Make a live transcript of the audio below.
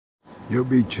You'll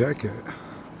be check it.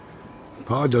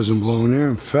 Power doesn't blow in there.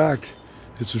 In fact,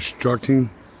 it's obstructing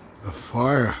a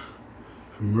fire.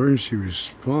 Emergency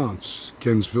response.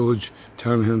 Ken's Village,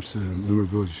 Town of Hempstead, and Limerick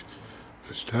Village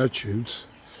statutes.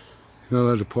 You're not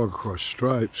allowed to park across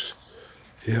stripes.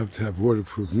 You have to have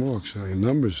waterproof marks. Now your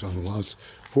numbers on the lots,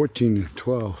 14,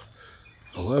 12,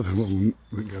 11. Well,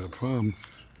 we got a problem.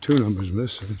 2 numbers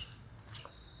missing.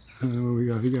 And then what we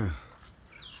got again?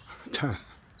 10.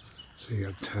 So you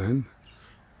got 10,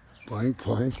 blank,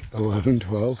 blank, 11,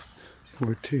 12,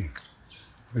 14.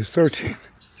 There's 13.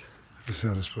 This is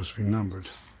how it's supposed to be numbered.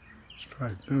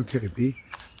 Striped. Okay, B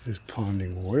is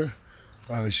ponding water.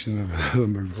 Violation of the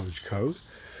Limerick Village Code.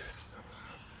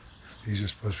 These are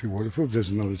supposed to be waterproof. There's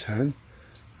another 10.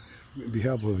 It'd be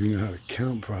helpful if you know how to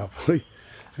count properly.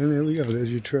 And there we go.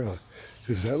 There's your trailer.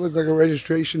 Does that look like a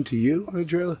registration to you on a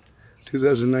trailer?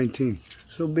 2019.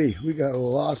 So B, we got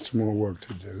lots more work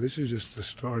to do. This is just the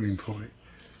starting point.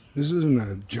 This isn't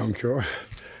a junkyard.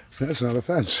 That's not a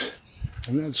fence.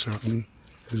 And that certainly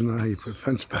is not how you put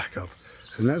fence back up.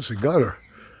 And that's a gutter.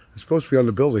 It's supposed to be on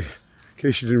the building. In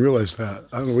case you didn't realize that.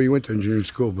 I don't know where you went to engineering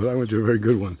school, but I went to a very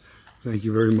good one. Thank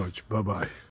you very much. Bye-bye.